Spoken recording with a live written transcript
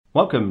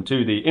Welcome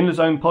to the In the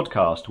Zone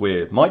podcast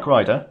with Mike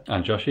Ryder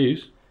and Josh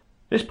Hughes.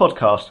 This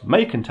podcast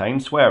may contain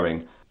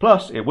swearing,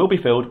 plus it will be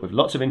filled with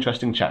lots of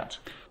interesting chat.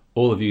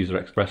 All the views are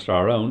expressed are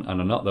our own and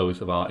are not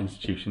those of our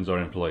institutions or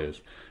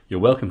employers.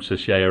 You're welcome to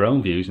share your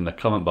own views in the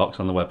comment box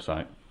on the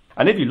website.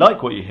 And if you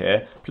like what you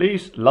hear,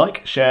 please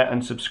like, share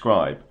and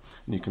subscribe.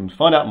 And you can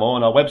find out more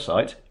on our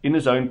website,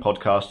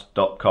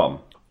 inthezonepodcast.com.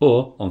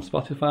 Or on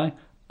Spotify,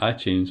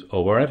 iTunes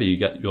or wherever you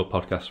get your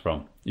podcasts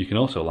from. You can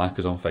also like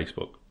us on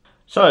Facebook.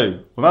 So,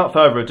 without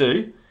further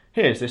ado,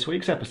 here's this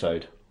week's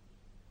episode.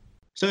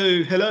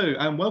 So, hello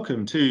and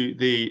welcome to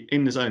the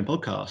In the Zone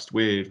podcast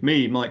with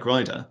me, Mike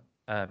Ryder.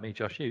 Me,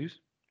 Josh Hughes.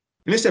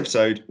 In this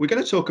episode, we're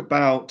going to talk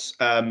about,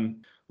 we're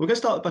going to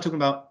start by talking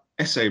about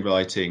essay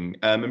writing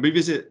and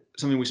revisit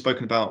something we've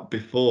spoken about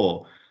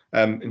before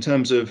in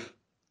terms of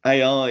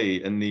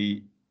AI and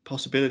the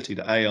possibility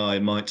that AI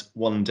might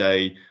one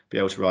day be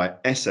able to write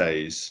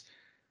essays.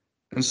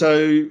 And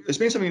so there's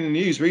been something in the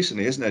news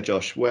recently, isn't there,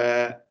 Josh,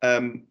 where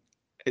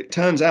it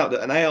turns out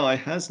that an AI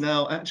has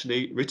now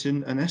actually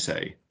written an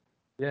essay.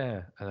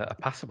 Yeah, a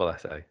passable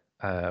essay,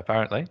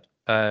 apparently.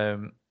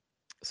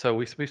 So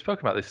we've spoken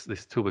about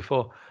this tool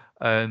before.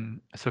 So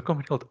a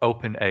company called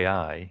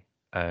OpenAI,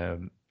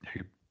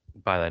 who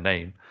by their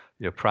name,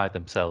 pride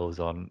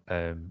themselves on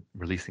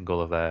releasing all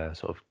of their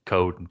sort of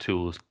code and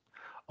tools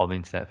on the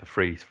internet for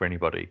free for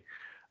anybody.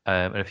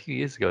 And a few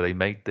years ago, they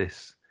made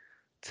this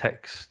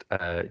text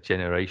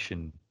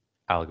generation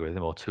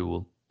algorithm or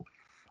tool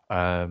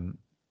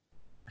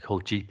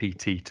called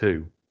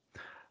GPT-2.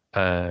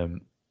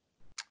 And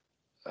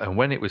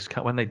when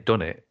they'd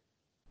done it,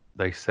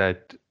 they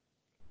said,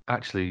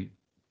 actually,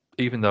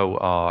 even though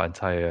our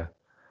entire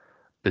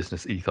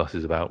business ethos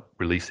is about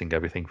releasing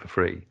everything for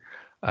free,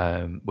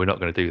 we're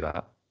not going to do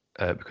that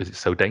because it's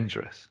so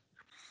dangerous.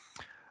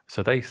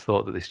 So they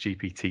thought that this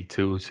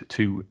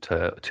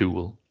GPT-2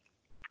 tool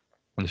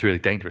was really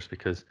dangerous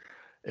because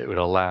it would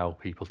allow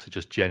people to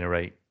just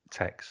generate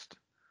text,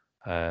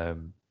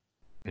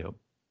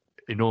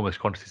 enormous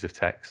quantities of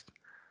text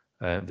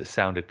that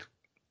sounded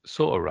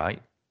sort of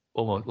right,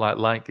 almost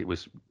like it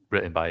was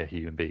written by a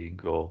human being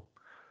or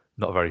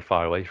not very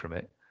far away from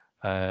it.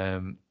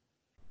 They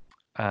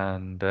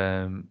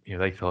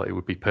thought it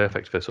would be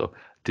perfect for sort of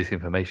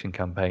disinformation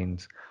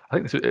campaigns. I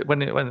think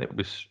when it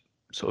was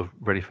sort of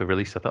ready for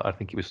release, I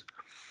think it was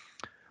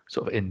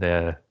sort of in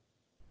the,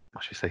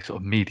 what should I say,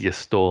 sort of media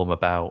storm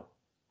about,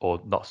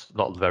 or not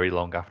very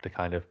long after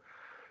kind of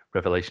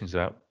revelations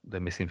about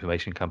the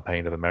misinformation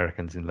campaign of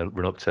Americans in the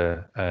run up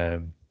to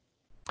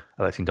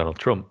electing Donald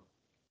Trump.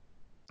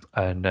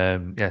 And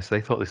so they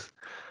thought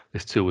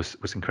this tool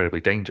was incredibly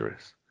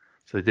dangerous,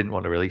 so they didn't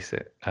want to release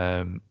it.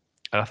 And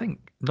I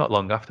think not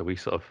long after,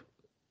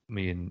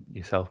 me and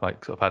yourself,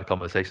 Mike, sort of had a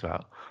conversation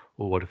about,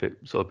 well, what if it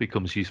sort of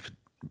becomes used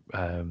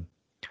for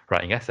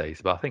writing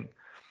essays? But I think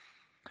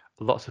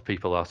lots of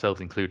people, ourselves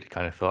included,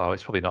 kind of thought, oh,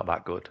 it's probably not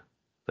that good.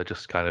 They're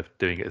just kind of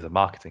doing it as a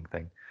marketing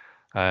thing.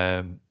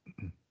 And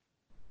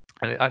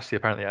it actually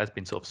apparently has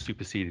been sort of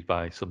superseded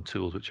by some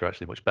tools which are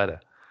actually much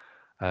better.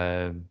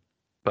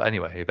 But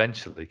anyway,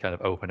 eventually, kind of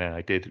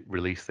OpenAI did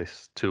release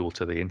this tool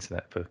to the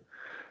internet for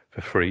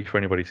free for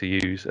anybody to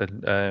use,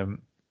 and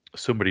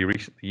somebody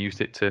recently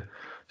used it to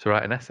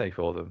write an essay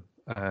for them.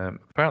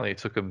 Apparently, it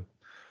took them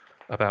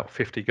about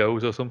 50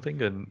 goes or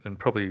something, and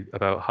probably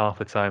about half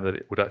the time that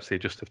it would actually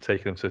just have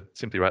taken them to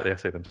simply write the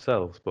essay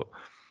themselves. But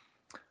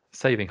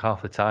saving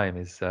half the time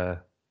is,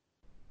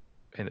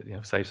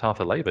 saves half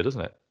the labour,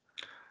 doesn't it?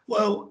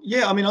 Well,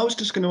 yeah. I mean, I was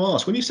just going to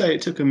ask, when you say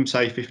it took them,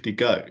 say, 50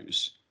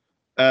 goes.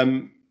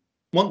 But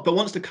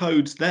once the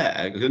code's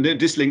there, and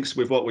this links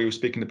with what we were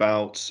speaking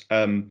about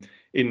in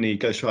the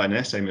Ghostwriting and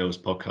Essay Mills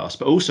podcast,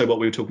 but also what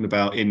we were talking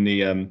about in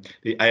the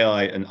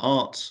AI and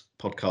Art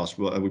podcast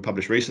we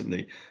published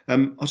recently. I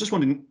was just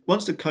wondering,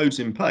 once the code's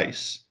in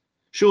place,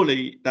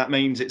 surely that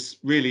means it's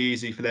really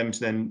easy for them to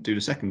then do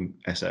the second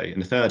essay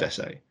and the third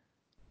essay.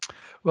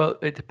 Well,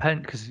 it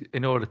depends, because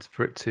in order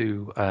for it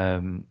to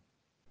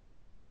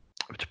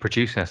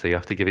produce an essay, you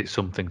have to give it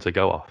something to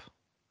go off.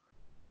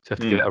 So you have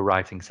to give it a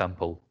writing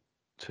sample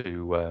for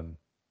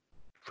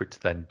it to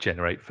then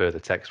generate further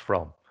text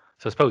from.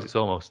 So I suppose it's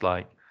almost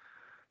like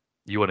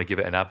you want to give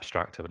it an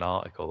abstract of an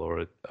article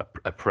or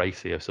a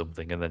précis of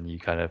something, and then you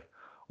kind of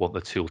want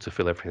the tool to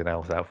fill everything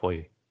else out for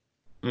you.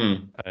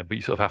 But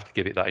you sort of have to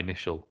give it that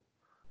initial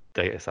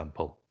data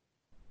sample.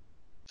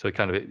 So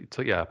apparently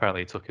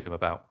it took him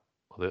about,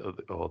 I was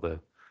going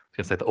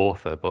to say the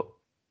author, but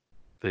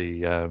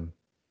the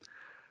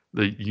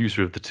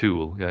user of the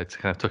tool, it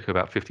kind of took him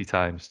about 50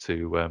 times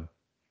to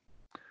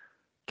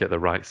get the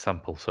right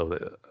sample so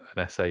that an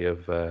essay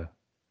of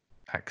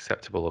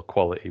acceptable or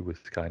quality was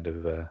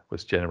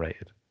was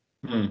generated.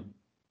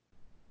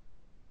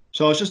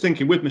 So I was just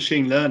thinking, with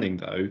machine learning,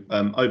 though,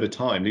 over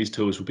time these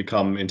tools will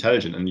become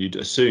intelligent, and you'd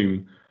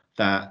assume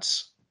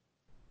that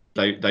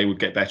they would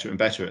get better and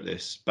better at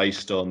this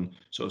based on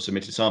sort of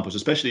submitted samples.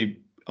 Especially,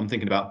 I'm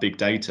thinking about big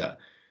data.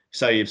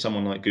 Say if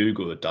someone like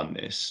Google had done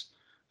this,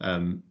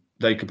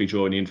 they could be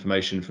drawing the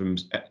information from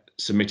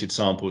submitted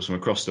samples from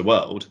across the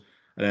world,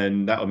 and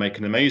then that would make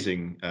an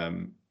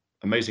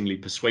amazingly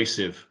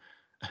persuasive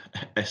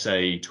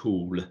essay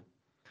tool.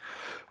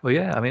 Well,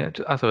 yeah, I mean,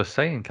 as I was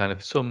saying, kind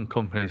of some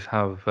companies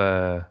have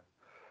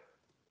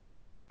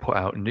put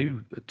out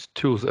new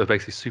tools that have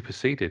basically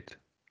superseded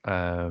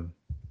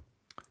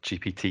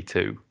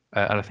GPT-2,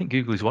 and I think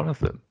Google is one of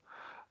them.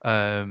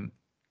 I'm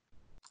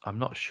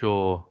not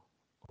sure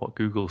what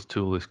Google's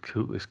tool is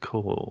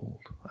called.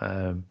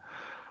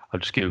 I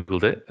just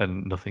Googled it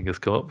and nothing has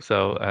come up,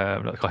 so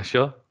I'm not quite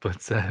sure.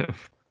 But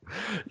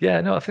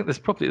yeah, no, I think there's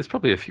probably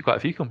quite a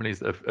few companies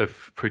that have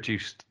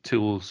produced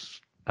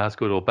tools as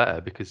good or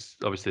better, because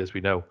obviously, as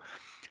we know,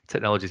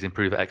 technologies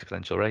improve at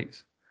exponential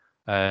rates.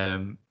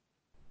 So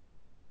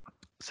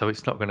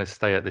it's not going to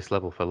stay at this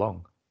level for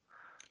long.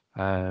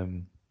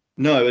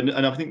 No,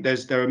 and I think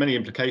there are many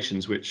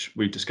implications which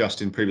we've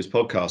discussed in previous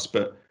podcasts.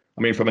 But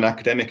I mean, from an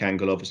academic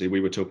angle, obviously, we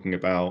were talking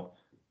about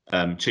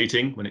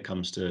cheating when it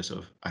comes to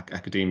sort of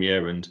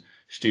academia and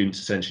students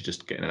essentially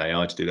just getting an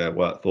AI to do their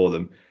work for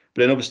them.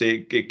 But then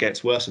obviously it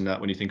gets worse than that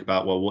when you think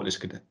about, well, what this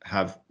could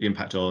have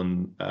impact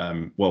on,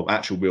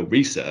 actual real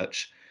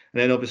research. And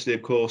then obviously,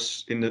 of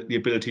course, in the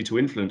ability to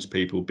influence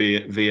people, be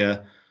it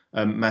via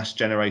mass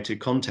generated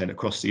content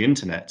across the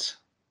internet.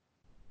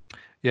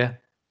 Yeah,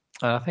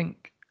 and I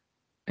think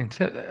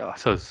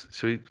so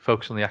we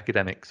focus on the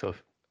academic sort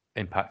of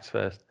impacts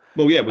first.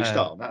 Well, yeah, we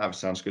start. That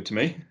sounds good to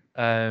me.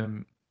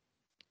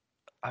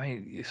 I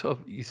mean,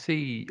 you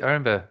see, I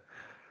remember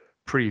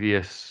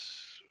previous,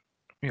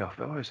 what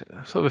was it?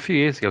 Sort of a few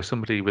years ago,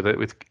 somebody with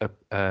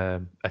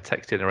a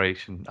text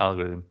generation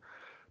algorithm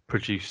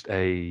produced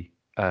a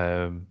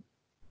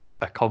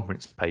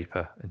conference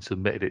paper and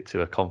submitted it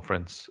to a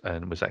conference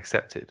and was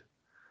accepted.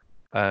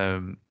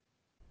 But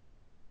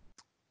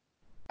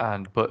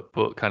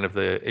kind of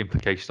the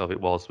implication of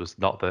it was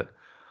not that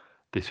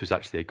this was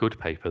actually a good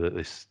paper that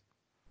this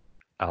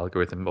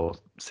algorithm or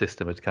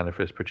system had kind of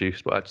first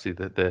produced, but actually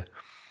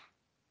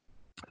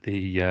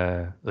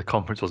the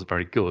conference wasn't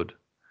very good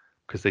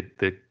because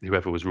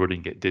whoever was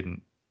running it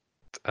didn't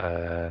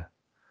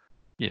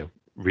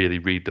really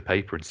read the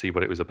paper and see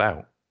what it was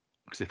about,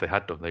 because if they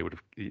had done, they would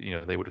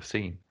have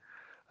seen.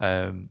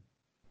 So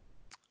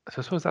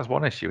I suppose that's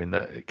one issue, in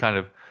that it kind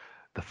of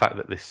the fact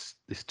that this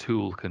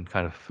tool can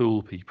kind of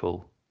fool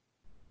people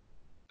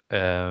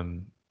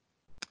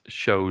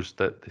shows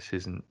that this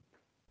isn't,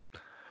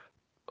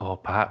 or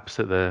perhaps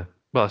that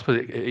I suppose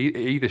it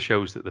either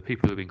shows that the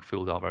people who are being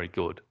fooled aren't very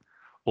good,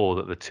 or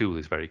that the tool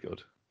is very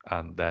good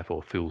and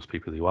therefore fools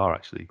people who are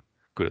actually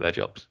good at their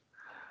jobs.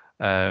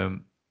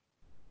 And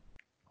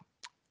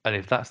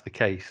if that's the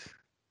case,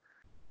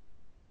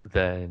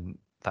 then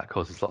that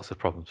causes lots of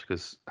problems,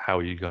 because how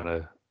are you going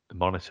to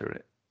monitor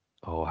it?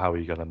 Or how are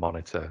you going to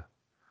monitor,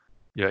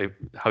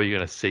 how are you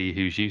going to see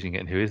who's using it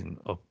and who isn't?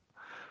 Or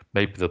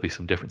maybe there'll be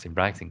some difference in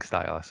writing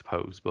style, I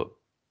suppose. But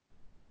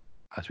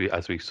as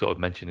we sort of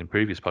mentioned in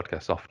previous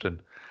podcasts,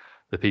 often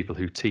the people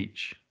who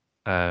teach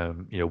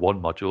one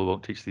module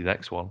won't teach the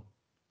next one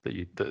that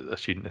a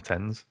student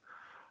attends.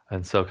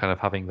 And so kind of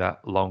having that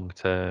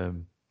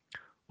long-term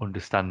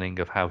understanding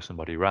of how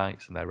somebody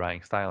writes and their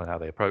writing style and how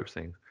they approach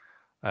things,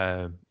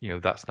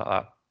 that's not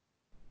that,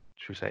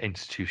 should we say,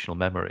 institutional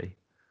memory.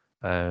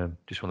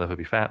 Just will never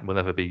be found, will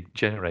never be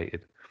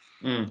generated.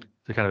 So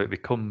kind of it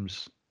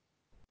becomes,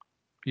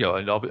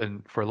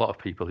 and for a lot of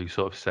people who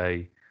sort of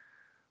say,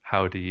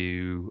 how do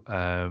you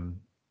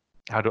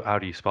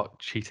spot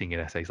cheating in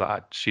essays?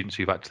 Like students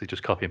who've actually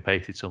just copy and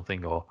pasted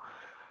something or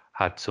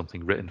had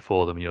something written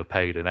for them,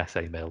 paid an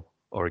essay mill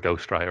or a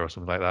ghostwriter or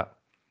something like that.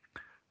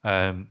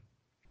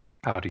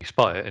 How do you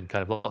spot it? And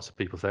kind of lots of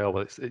people say, oh,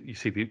 well, you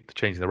see the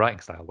change in the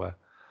writing style, where,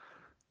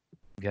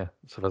 yeah,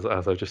 so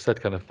as I just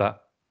said, kind of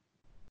that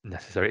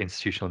necessary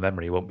institutional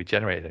memory won't be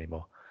generated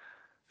anymore.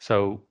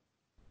 So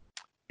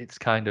it's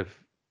kind of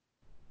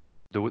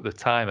the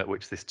time at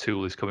which this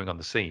tool is coming on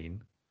the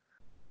scene,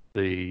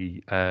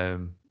 the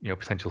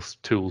potential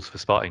tools for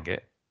spotting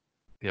it,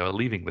 are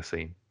leaving the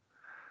scene.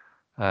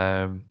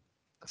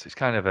 So it's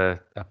kind of a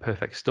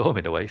perfect storm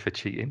in a way for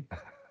cheating.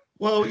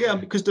 Well, yeah,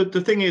 because the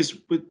thing is,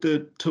 with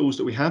the tools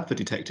that we have for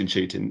detecting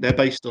cheating, they're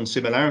based on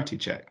similarity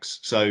checks.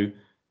 So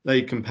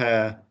they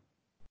compare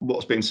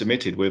what's been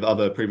submitted with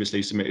other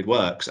previously submitted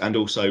works, and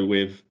also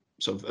with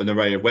sort of an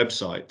array of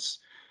websites.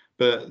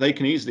 But they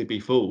can easily be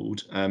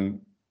fooled. I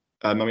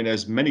mean,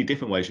 there's many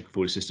different ways you can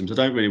fool these systems. I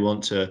don't really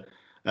want to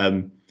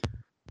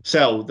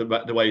sell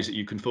the ways that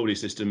you can fool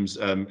these systems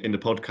in the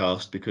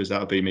podcast, because that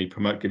would be me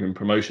giving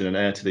promotion and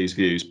air to these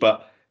views.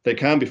 But they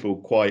can be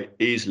fooled quite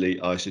easily,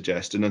 I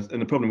suggest. And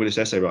the problem with this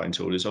essay writing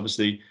tool is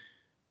obviously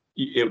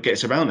it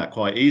gets around that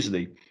quite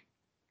easily.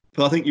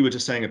 But I think you were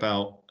just saying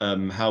about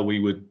how we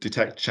would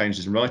detect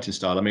changes in writing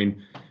style. I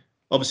mean,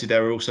 obviously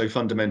there are also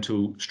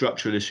fundamental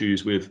structural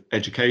issues with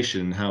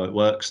education, how it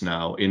works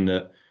now, in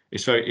that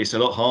it's a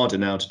lot harder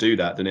now to do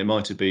that than it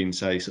might have been,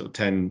 say, sort of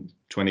 10,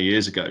 20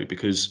 years ago.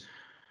 Because,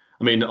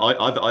 I mean,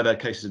 I've had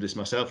cases of this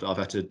myself that I've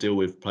had to deal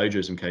with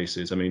plagiarism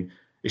cases. I mean,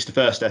 it's the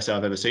first essay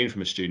I've ever seen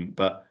from a student,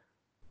 but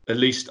at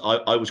least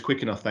I was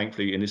quick enough,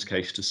 thankfully, in this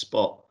case, to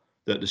spot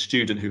that the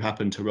student who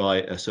happened to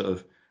write a sort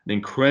of an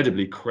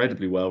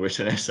incredibly well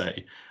written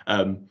essay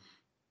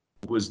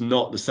was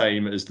not the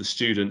same as the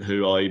student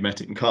who I met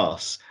in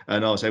class,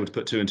 and I was able to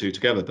put two and two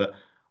together. But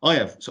I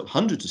have sort of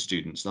hundreds of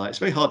students. Like, it's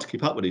very hard to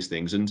keep up with these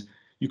things, and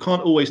you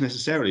can't always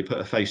necessarily put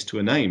a face to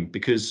a name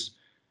because,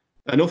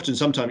 and often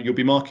sometimes you'll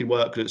be marking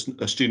work that's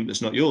a student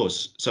that's not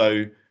yours,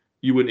 so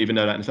you wouldn't even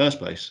know that in the first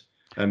place,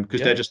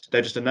 because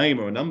they're just a name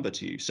or a number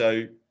to you.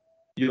 So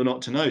you're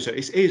not to know. So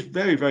it is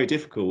very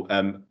difficult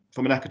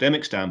from an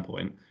academic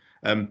standpoint.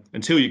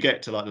 Until you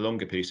get to like the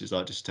longer pieces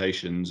like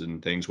dissertations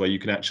and things where you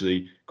can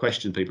actually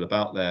question people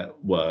about their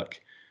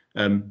work,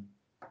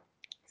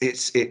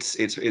 it's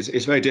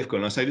very difficult.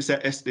 And I say this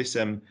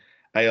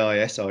AI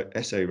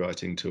essay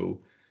writing tool.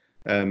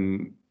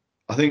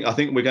 I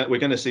think we're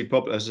going to see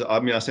problems. I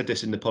mean, I said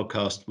this in the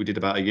podcast we did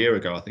about a year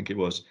ago. I think it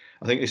was.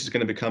 I think this is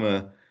going to become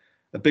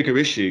a bigger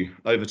issue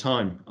over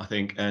time, I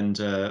think, and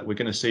we're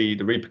going to see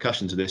the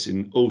repercussions of this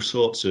in all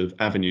sorts of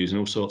avenues and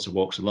all sorts of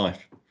walks of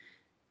life.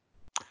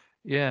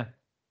 Yeah,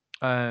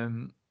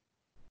 because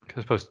I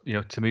suppose,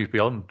 to move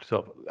beyond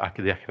sort of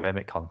the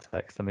academic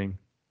context, I mean,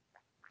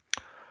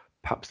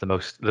 perhaps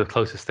the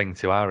closest thing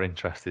to our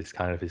interest is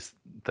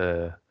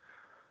the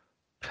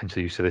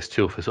potential use of this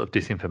tool for sort of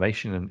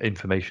disinformation and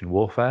information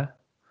warfare.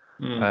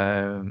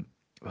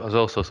 There's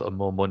also sort of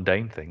more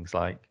mundane things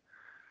like,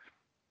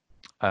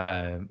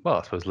 well,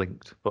 I suppose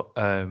linked, but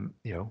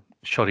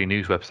shoddy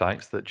news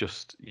websites that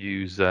just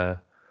use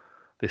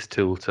this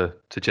tool to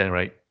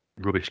generate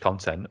rubbish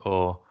content,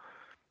 or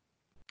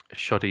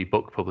shoddy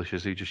book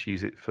publishers who just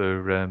use it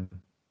for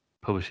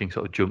publishing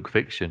sort of junk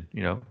fiction.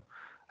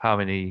 How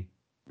many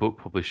book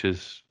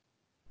publishers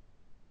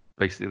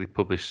basically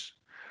publish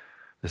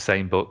the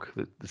same book,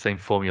 the same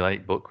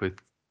formulaic book with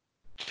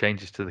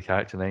changes to the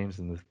character names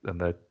and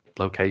the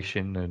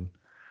location, and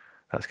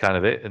that's kind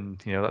of it.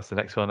 And that's the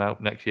next one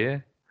out next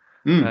year.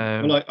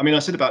 Well, I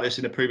said about this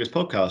in a previous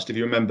podcast. If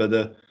you remember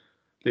the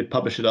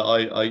publisher that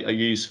I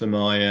use for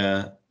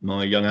my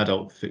my young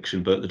adult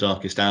fiction book, The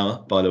Darkest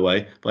Hour, by the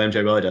way, by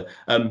MJ Ryder,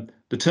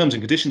 the terms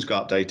and conditions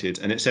got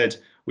updated, and it said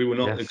we will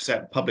not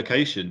accept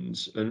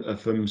publications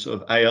from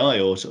sort of AI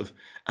or sort of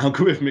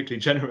algorithmically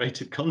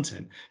generated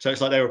content. So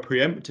it's like they were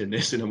preempting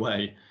this in a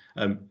way,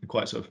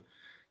 quite sort of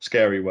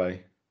scary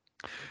way.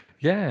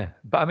 Yeah,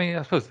 but I mean,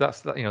 I suppose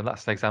that's an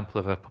example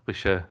of a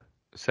publisher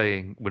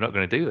saying we're not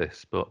going to do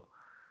this, but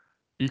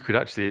you could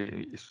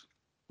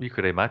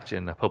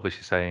imagine a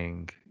publisher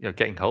saying,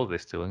 getting hold of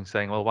this tool and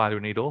saying, well, why do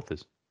we need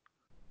authors?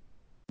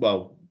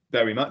 Well,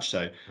 very much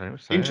so.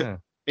 Yeah.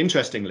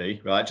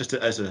 Interestingly, right, just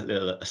as a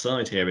little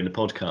aside here in the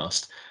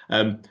podcast,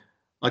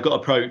 I got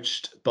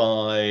approached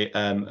by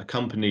a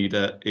company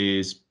that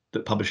is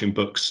publishing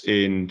books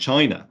in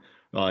China,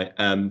 right?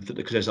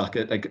 Because there's like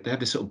they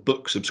have this sort of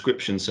book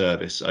subscription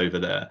service over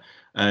there,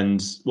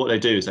 and what they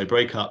do is they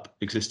break up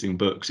existing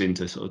books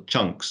into sort of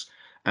chunks,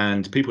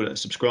 and people that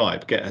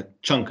subscribe get a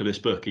chunk of this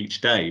book each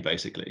day,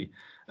 basically,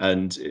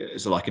 and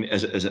it's like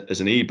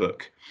as an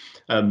ebook.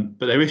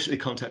 But they recently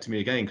contacted me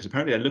again because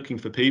apparently they're looking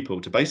for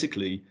people to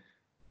basically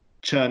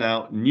churn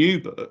out new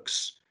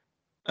books.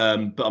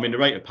 But I mean, the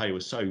rate of pay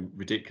was so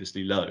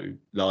ridiculously low.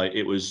 Like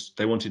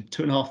they wanted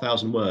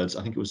 2,500 words.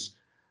 I think it was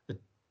a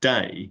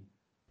day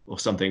or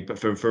something, but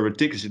for a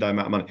ridiculously low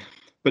amount of money.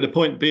 But the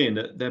point being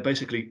that they're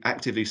basically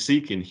actively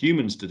seeking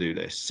humans to do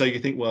this. So you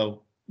think,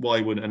 well,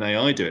 why wouldn't an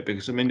AI do it?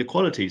 Because I mean, the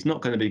quality is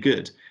not going to be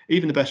good.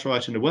 Even the best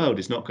writer in the world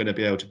is not going to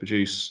be able to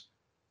produce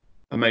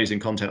amazing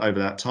content over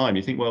that time.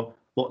 You think, well,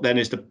 what then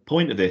is the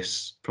point of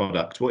this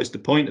product? What is the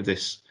point of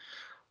this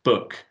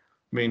book?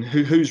 I mean,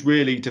 who's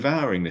really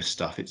devouring this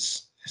stuff?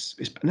 It's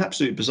an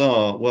absolute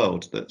bizarre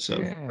world that's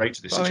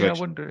created this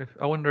situation.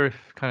 I wonder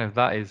if kind of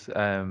that is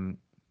an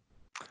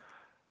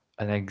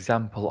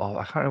example of,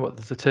 I can't remember what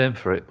there's a term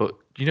for it, but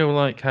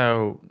like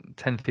how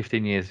 10,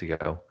 15 years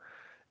ago,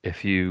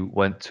 if you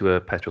went to a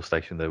petrol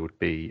station, there would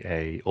be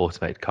a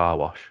automated car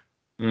wash,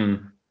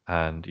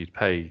 and you'd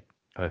pay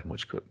however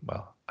much.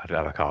 Well, I didn't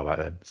have a car back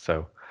then,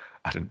 so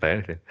I didn't pay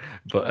anything.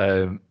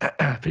 But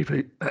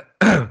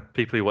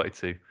people who wanted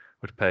to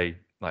would pay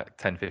like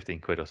 10, 15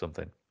 quid or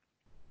something.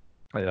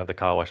 They'd have the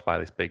car washed by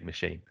this big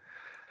machine.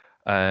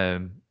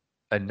 And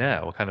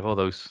now kind of all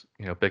those,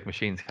 big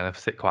machines kind of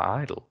sit quite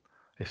idle.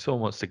 If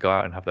someone wants to go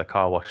out and have their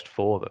car washed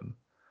for them,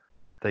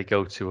 they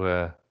go to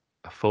a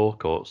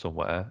forecourt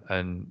somewhere,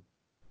 and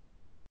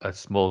a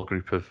small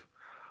group of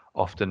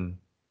often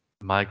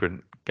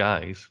migrant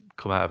guys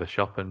come out of a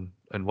shop and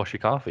wash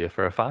your car for you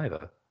for a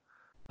 £5.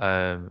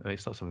 I mean,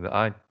 it's not something that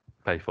I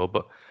pay for,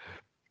 but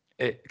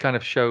it kind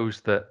of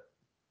shows that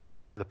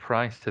the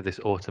price to this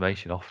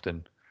automation,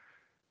 often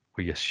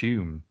we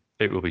assume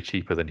it will be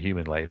cheaper than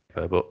human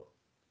labor, but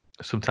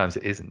sometimes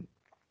it isn't,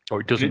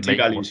 or it doesn't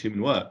make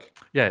human work.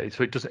 Yeah,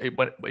 so it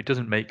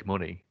doesn't make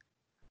money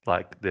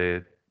like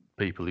the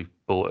people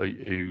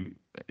who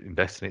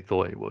invested in it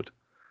thought it would.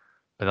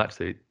 And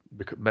actually,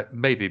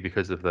 maybe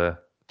because of the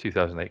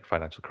 2008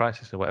 financial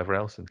crisis and whatever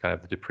else, and kind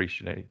of the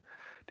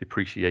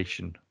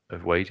depreciation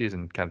of wages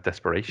and kind of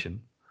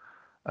desperation,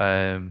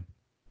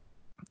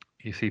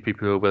 you see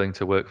people who are willing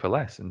to work for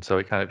less, and so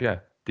it kind of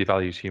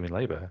devalues human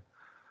labour.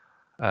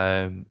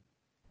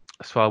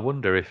 So I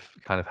wonder if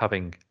kind of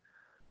having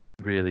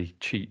really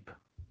cheap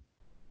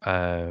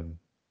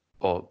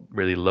or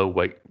really low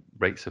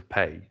rates of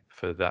pay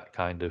for that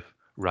kind of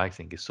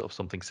writing is sort of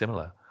something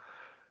similar.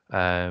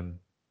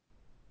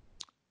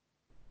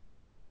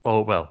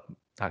 Or well,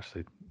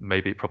 actually,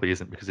 maybe it probably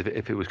isn't, because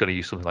if it was going to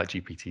use something like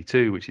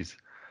GPT-2, which is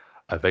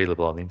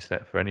available on the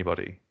internet for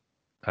anybody,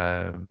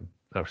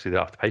 obviously they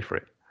don't have to pay for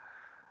it.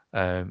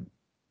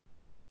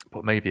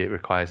 But maybe it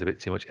requires a bit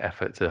too much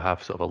effort to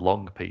have sort of a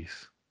long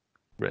piece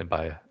written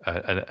by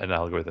an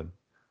algorithm,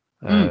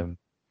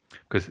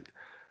 because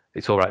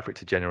it's all right for it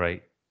to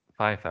generate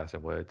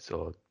 5,000 words,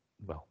 or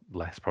well,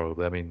 less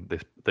probably. I mean,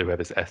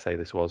 whoever's essay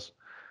this was,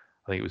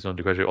 I think it was an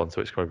undergraduate one,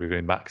 so it's probably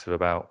going max of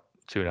about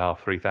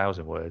 2,500,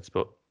 3,000 words.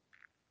 But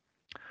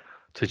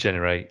to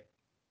generate,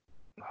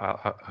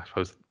 I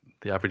suppose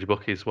the average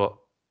book is what,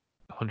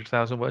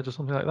 100,000 words or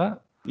something like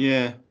that.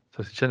 Yeah.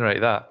 So to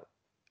generate that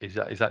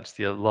is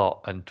actually a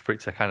lot, and for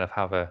it to kind of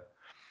have a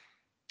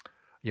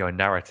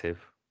narrative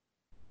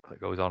that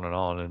goes on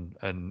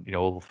and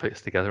all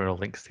fits together and all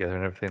links together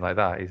and everything like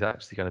that is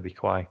actually going to be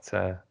quite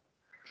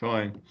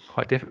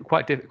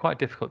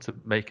difficult to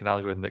make an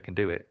algorithm that can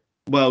do it.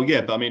 Well, yeah,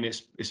 but I mean,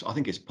 I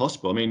think it's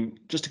possible. I mean,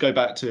 just to go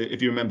back to,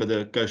 if you remember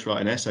the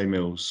Ghostwriting Essay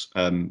Mills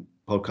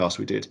podcast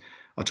we did,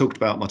 I talked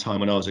about my time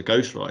when I was a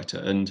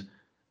ghostwriter, and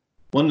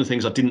one of the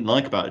things I didn't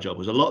like about the job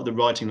was a lot of the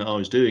writing that I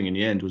was doing in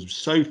the end was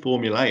so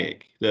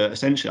formulaic that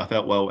essentially I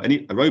felt, well,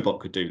 a robot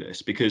could do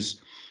this,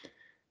 because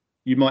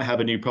you might have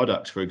a new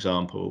product, for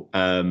example,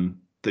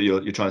 that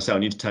you're trying to sell,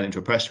 and you need to turn it into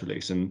a press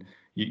release, and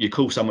you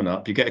call someone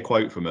up, you get a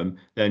quote from them,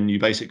 then you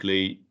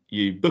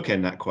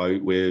bookend that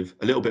quote with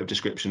a little bit of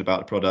description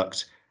about the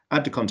product,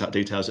 add the contact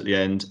details at the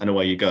end, and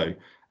away you go.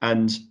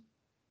 And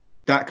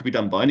that could be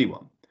done by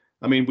anyone.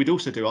 I mean, we'd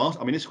also do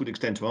this would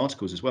extend to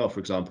articles as well,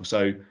 for example.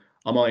 So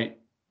I might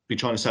be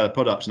trying to sell a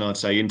product, and I'd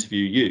say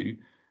interview you,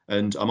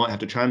 and I might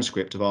have the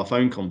transcript of our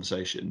phone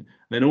conversation. And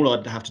then all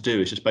I'd have to do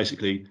is just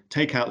basically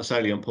take out the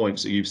salient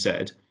points that you've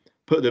said,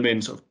 put them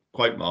in sort of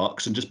quote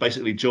marks, and just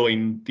basically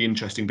join the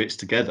interesting bits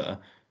together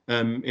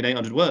in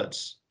 800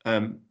 words. I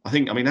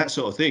mean, that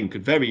sort of thing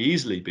could very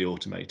easily be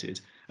automated.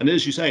 And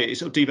as you say, it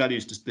sort of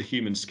devalues the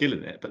human skill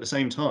in it. But at the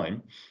same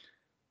time,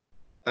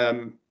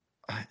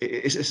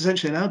 it's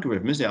essentially an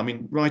algorithm, isn't it? I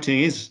mean, writing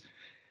is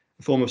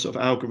a form of sort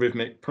of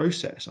algorithmic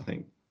process, I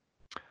think.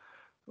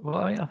 Well,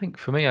 I think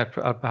for me, I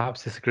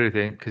perhaps disagree with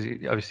you, because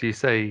obviously you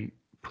say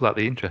pull out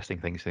the interesting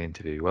things in the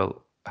interview.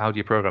 Well, how do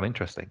you program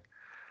interesting?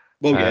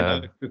 Well,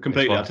 yeah, no,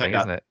 completely. I'll take that,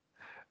 isn't it?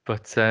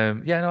 But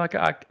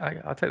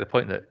I take the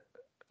point that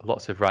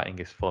lots of writing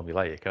is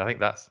formulaic, and I think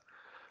that's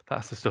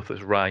the stuff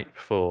that's ripe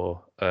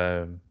for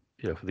for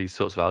these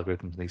sorts of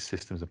algorithms and these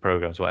systems and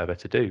programs, whatever,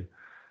 to do.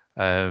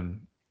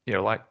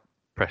 Like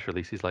press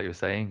releases, like you were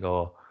saying,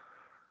 or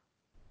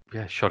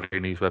shoddy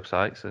news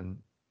websites, and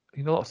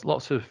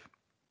lots of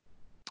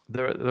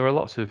there are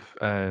lots of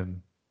I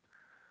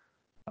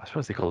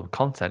suppose they call them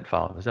content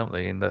farmers, don't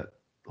they? In that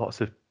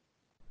lots of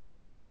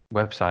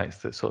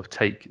websites that sort of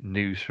take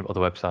news from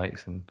other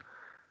websites and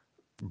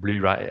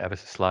rewrite it ever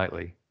so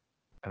slightly,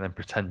 and then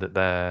pretend that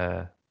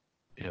they're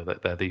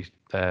they're these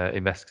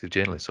investigative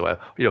journalists, or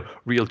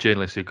real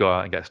journalists who go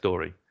out and get a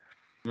story.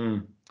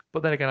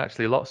 But then again,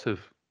 actually, lots of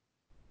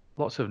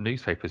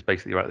newspapers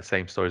basically write the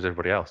same story as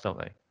everybody else, don't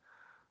they?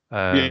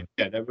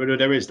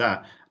 There is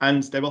that,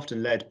 and they're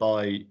often led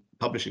by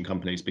publishing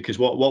companies, because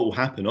what will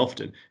happen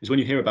often is when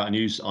you hear about a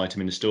news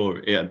item in the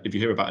story, if you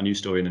hear about a news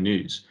story in the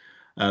news,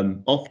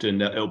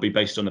 often it'll be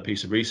based on a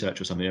piece of research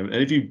or something. And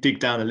if you dig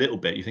down a little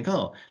bit, you think,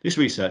 oh, this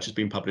research has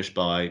been published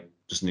by,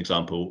 just an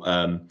example,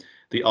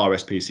 the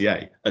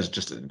RSPCA, as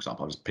just an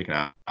example, I'm just picking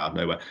out of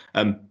nowhere.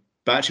 But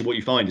actually what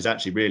you find is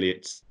actually really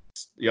it's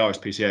the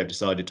RSPCA have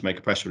decided to make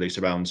a press release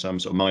around some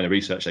sort of minor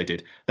research they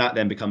did. That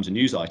then becomes a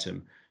news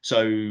item.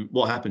 So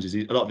what happens is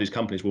a lot of these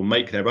companies will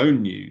make their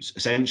own news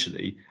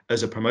essentially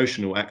as a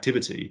promotional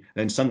activity,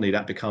 and then suddenly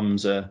that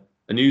becomes a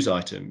news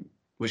item,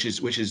 which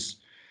is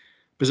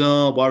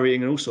bizarre,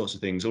 worrying, and all sorts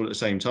of things all at the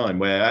same time,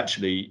 where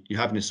actually you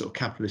have this sort of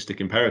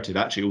capitalistic imperative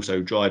actually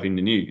also driving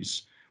the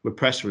news, where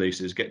press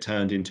releases get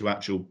turned into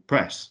actual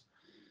press.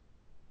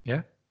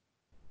 Yeah.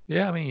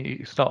 I mean,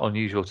 it's not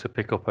unusual to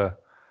pick up a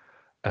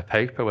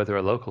paper, whether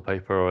a local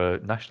paper or a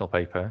national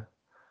paper.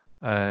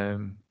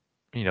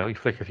 You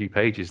flick a few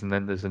pages, and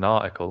then there's an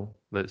article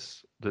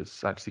that's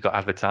actually got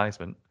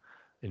advertisement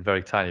in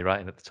very tiny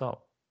writing at the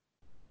top.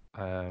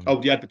 The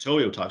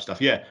advertorial type stuff,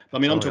 yeah. I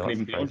mean, I'm talking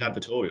even beyond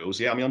advertorials.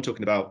 Yeah, I mean, I'm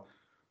talking about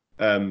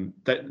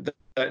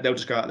they'll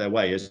just go out their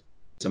way as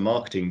a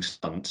marketing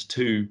stunt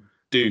to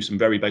do some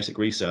very basic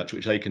research,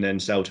 which they can then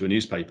sell to a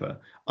newspaper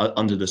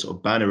under the sort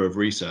of banner of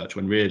research,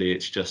 when really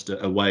it's just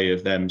a way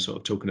of them sort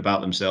of talking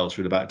about themselves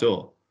through the back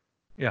door.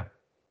 Yeah.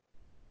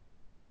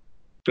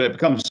 But it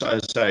becomes,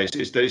 as I say,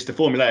 it's the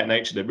formulaic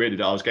nature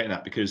that I was getting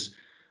at, because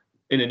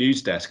in a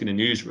news desk, in a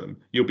newsroom,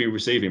 you'll be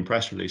receiving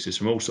press releases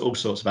from all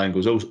sorts of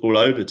angles all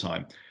over the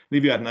time.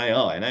 if you had an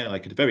AI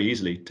could very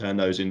easily churn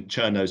those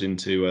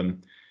into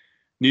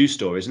news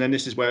stories, and then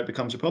this is where it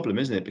becomes a problem,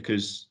 isn't it?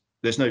 Because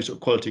there's no sort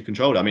of quality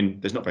control. I mean,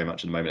 there's not very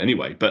much at the moment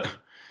anyway, but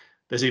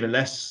there's even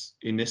less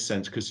in this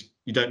sense because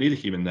you don't need a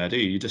human there, do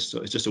you? It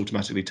just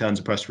automatically turns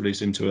a press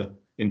release into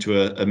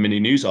a mini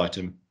news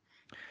item.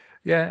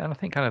 Yeah, and I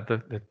think kind of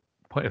the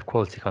point of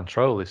quality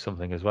control is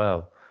something as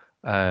well.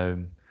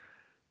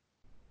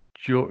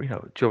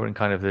 During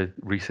kind of the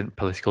recent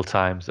political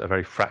times that are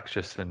very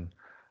fractious and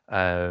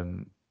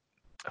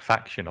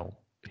factional,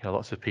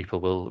 lots of people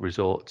will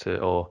resort to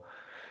or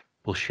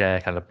will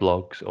share kind of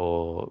blogs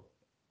or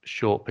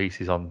short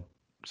pieces on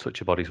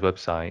such a body's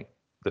website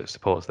that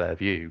supports their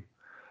view.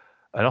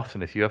 And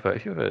often, if you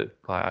ever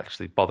like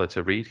actually bother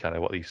to read kind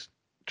of what these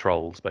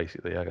trolls,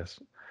 basically, I guess,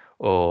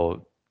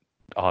 or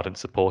ardent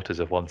supporters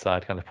of one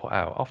side kind of put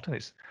out, often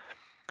it's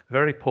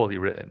very poorly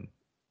written,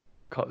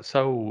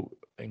 so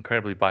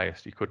incredibly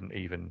biased you couldn't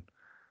even,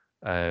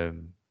 a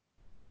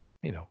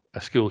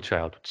school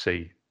child would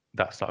see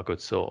that's not a good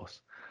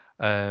source.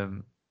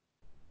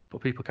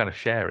 But people kind of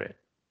share it,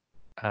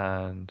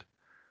 and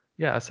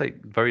yeah, I'd say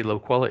very low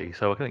quality.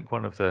 So I think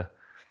one of the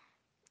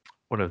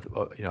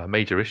a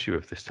major issue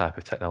of this type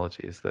of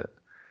technology is that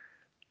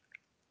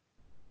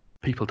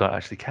people don't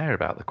actually care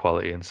about the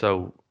quality, and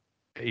so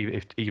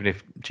even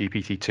if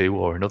GPT-2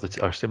 or another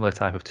or similar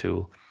type of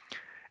tool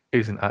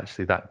isn't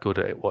actually that good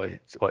at what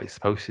it's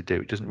supposed to do,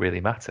 it doesn't really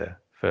matter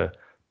for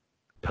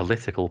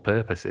political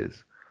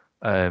purposes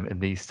in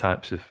these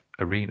types of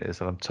arenas.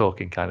 And I'm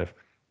talking kind of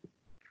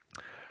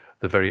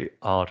the very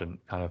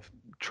ardent kind of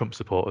Trump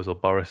supporters or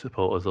Boris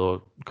supporters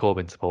or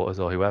Corbyn supporters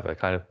or whoever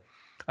kind of,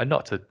 and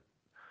not that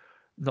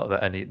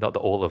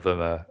all of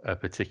them are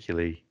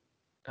particularly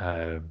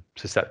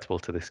susceptible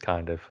to this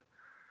kind of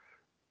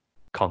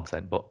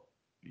content, but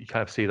you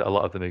kind of see that a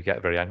lot of them who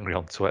get very angry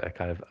on Twitter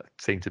kind of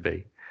seem to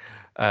be.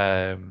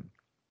 And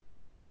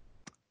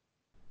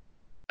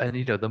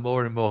the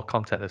more and more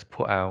content that's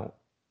put out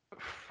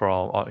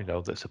from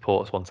that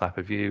supports one type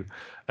of view,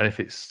 and if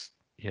it's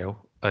an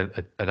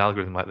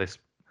algorithm like this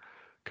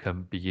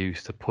can be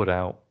used to put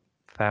out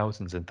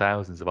thousands and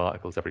thousands of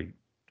articles every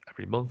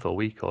month or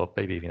week or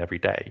maybe even every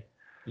day,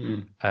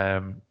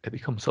 it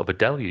becomes sort of a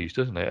deluge,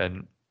 doesn't it?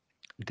 And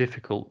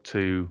difficult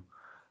to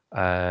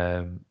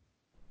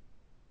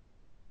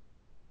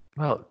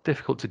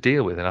difficult to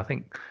deal with. And I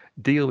think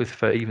deal with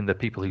for even the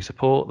people who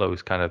support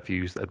those kind of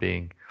views that are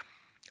being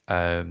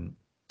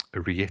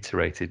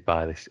reiterated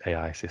by this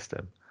AI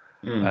system.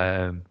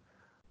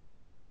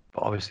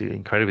 But obviously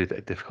incredibly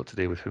difficult to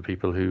deal with for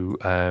people who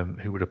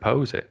would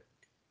oppose it,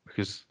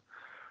 because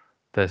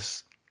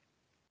there's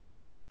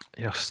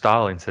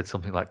Stalin said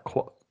something like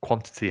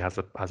quantity has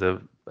a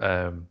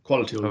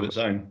quality all of its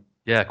own.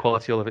 Yeah,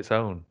 quality all of its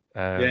own.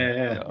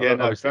 No,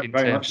 obviously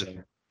very much so.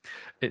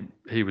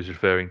 He was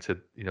referring to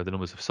the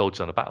numbers of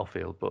soldiers on a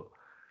battlefield, but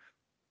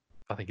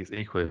I think it's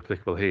equally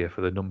applicable here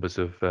for the numbers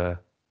of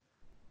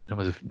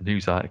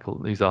news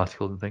articles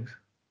and things.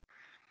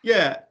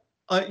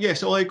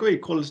 So I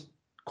agree.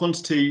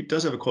 Quantity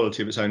does have a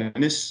quality of its own,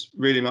 and this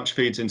really much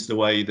feeds into the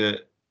way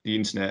that the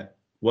internet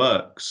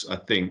works, I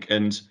think.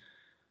 And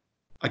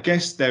I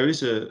guess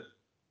there's a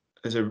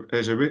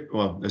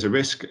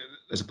risk,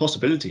 there's a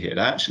possibility here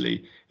that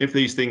actually, if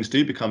these things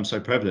do become so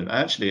prevalent,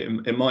 actually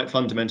it might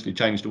fundamentally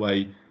change the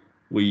way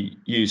we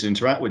use and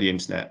interact with the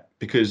internet,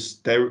 because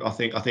I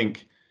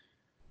think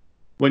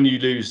when you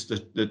lose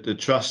the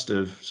trust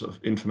of sort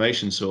of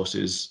information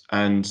sources,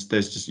 and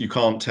you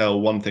can't tell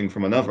one thing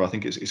from another, I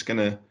think it's going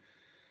to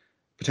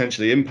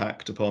potentially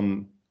impact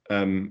upon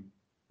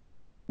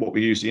what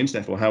we use the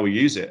internet for, how we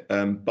use it.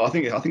 But I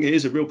think it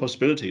is a real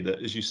possibility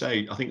that, as you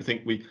say, I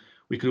think we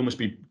could almost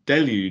be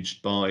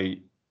deluged by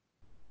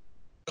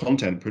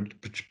content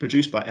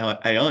produced by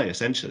AI,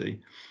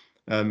 essentially.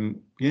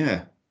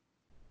 Yeah,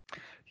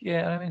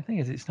 I mean, the thing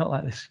is, it's not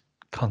like this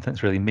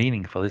content's really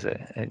meaningful, is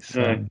it? It's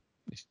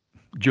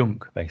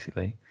junk,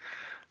 basically.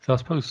 So I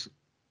suppose,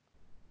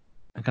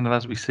 kind of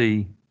as we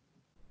see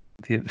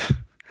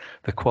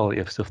the quality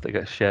of stuff that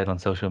gets shared on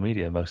social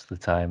media most of the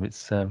time,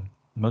 it's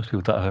most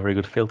people don't have a very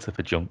good filter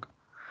for junk.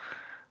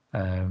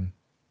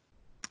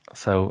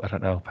 So I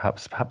don't know.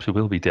 Perhaps we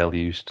will be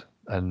deluged,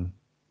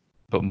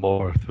 but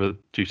more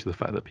due to the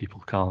fact that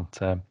people can't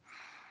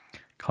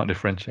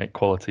differentiate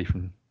quality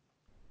from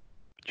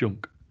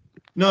junk.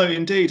 No,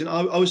 indeed. And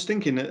I was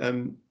thinking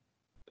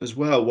as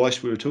well,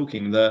 whilst we were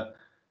talking, that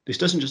this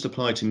doesn't just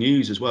apply to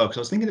news as well, because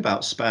I was thinking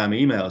about spam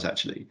emails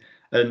actually.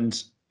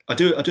 And I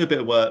do a bit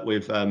of work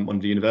with one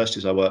of the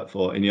universities I work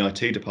for in the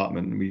IT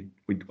department. We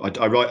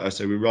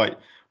write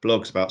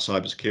blogs about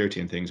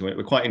cybersecurity and things.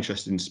 We're quite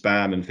interested in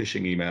spam and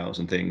phishing emails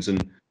and things.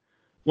 And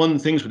one of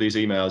the things with these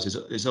emails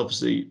is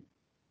obviously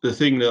the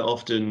thing that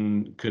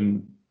often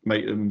can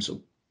make them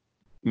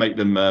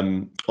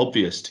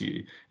obvious to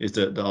you is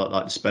that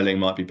like the spelling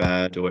might be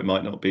bad, or it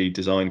might not be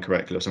designed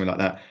correctly, or something like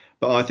that.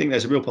 But I think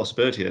there's a real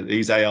possibility that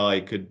these AI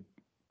could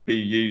be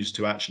used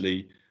to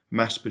actually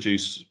mass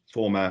produce,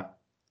 format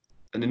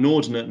an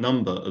inordinate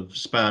number of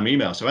spam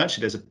emails. So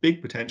actually there's a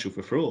big potential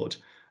for fraud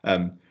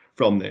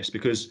from this,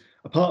 because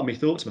a part of me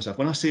thought to myself,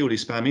 when I see all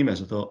these spam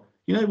emails, I thought,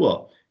 you know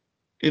what?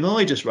 If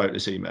I just wrote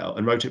this email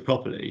and wrote it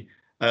properly,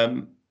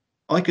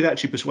 I could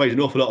actually persuade an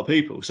awful lot of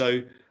people.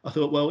 So I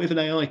thought, well, if an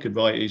AI could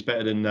write these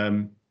better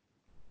than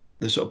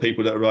the sort of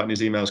people that are writing these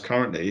emails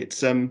currently,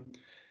 it's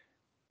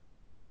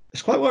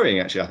quite worrying,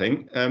 actually, I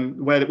think,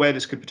 where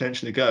this could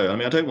potentially go. I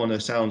mean, I don't want to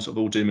sound sort of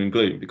all doom and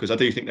gloom, because I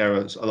do think there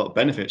are a lot of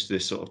benefits to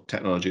this sort of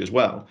technology as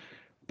well.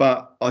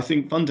 But I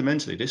think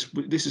fundamentally, this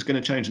is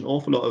going to change an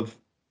awful lot of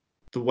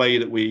the way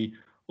that we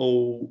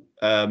all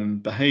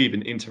behave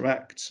and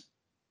interact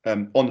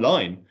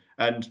online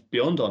and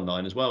beyond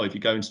online as well. If you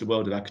go into the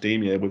world of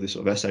academia with this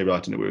sort of essay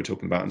writing that we were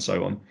talking about and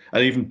so on,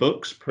 and even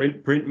books,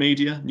 print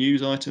media,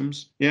 news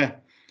items. Yeah,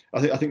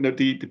 I think that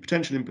the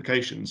potential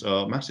implications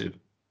are massive.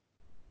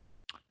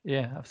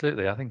 Yeah,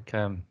 absolutely. I think,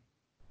 and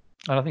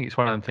I think it's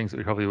one of the things that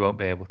we probably won't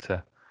be able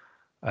to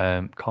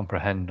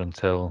comprehend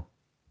until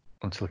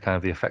kind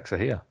of the effects are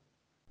here.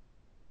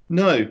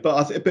 No,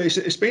 but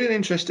it's been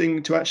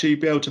interesting to actually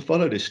be able to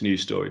follow this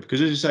news story, because,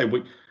 as you say,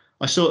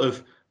 I sort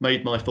of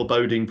made my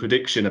foreboding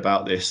prediction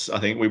about this. I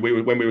think when we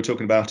were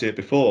talking about it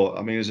before.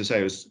 I mean, as I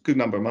say, it was a good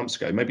number of months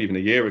ago, maybe even a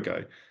year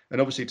ago.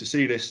 And obviously, to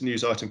see this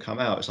news item come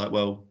out, it's like,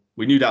 well,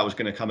 we knew that was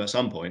going to come at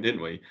some point,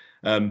 didn't we?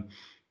 And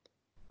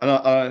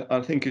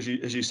I think, as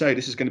you say,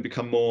 this is going to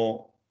become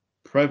more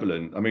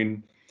prevalent. I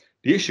mean,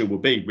 the issue will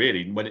be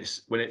really when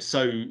it's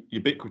so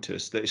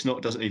ubiquitous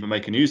that doesn't even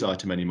make a news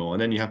item anymore,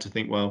 and then you have to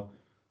think, well,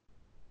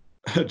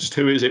 just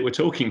who is it we're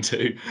talking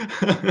to,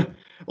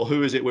 or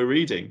who is it we're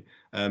reading,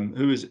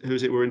 who is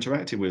it we're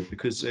interacting with?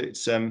 Because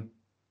it's, I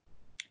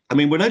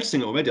mean, we're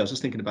noticing it already. I was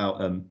just thinking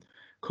about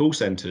call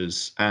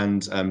centers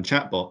and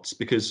chatbots,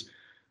 because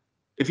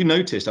if you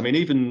noticed, I mean,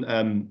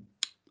 even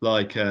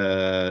like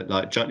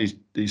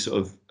these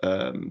sort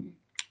of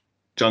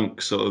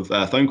junk sort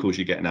of phone calls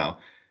you get now,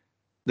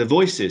 the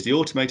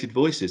automated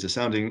voices are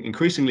sounding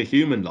increasingly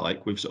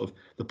human-like, with sort of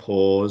the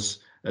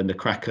pause and the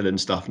crackle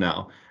and stuff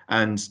now,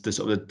 and the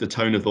sort of the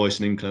tone of voice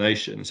and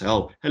inclination. So,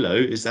 oh, hello,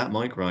 is that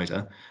Mike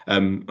Ryder?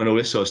 And all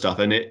this sort of stuff.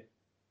 And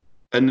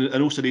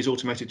also these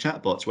automated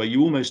chatbots where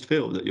you almost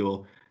feel that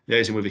you're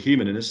liaising with a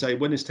human. And as I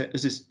say,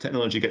 as this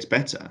technology gets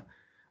better,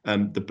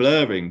 the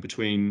blurring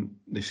between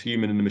this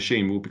human and the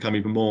machine will become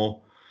even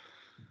more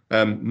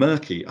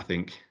murky, I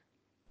think.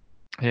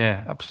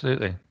 Yeah,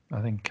 absolutely.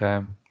 I think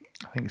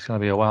it's going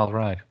to be a wild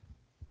ride.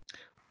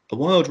 A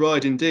wild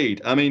ride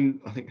indeed. I mean,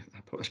 I think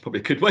that's probably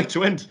a good way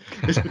to end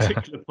this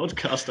particular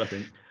podcast, I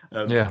think.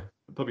 Yeah.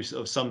 Probably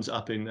sort of sums it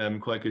up in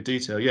quite good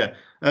detail. Yeah.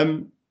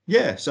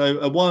 Yeah, so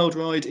a wild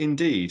ride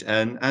indeed.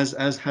 And as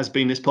has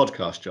been this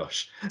podcast,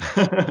 Josh.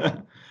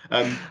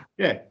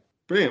 Yeah,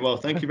 brilliant. Well,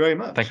 thank you very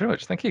much. Thank you very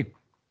much. Thank you.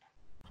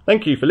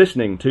 Thank you for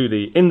listening to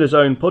the In the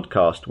Zone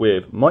podcast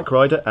with Mike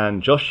Ryder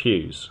and Josh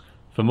Hughes.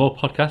 For more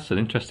podcasts and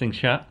interesting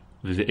chat,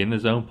 visit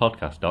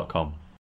inthezonepodcast.com.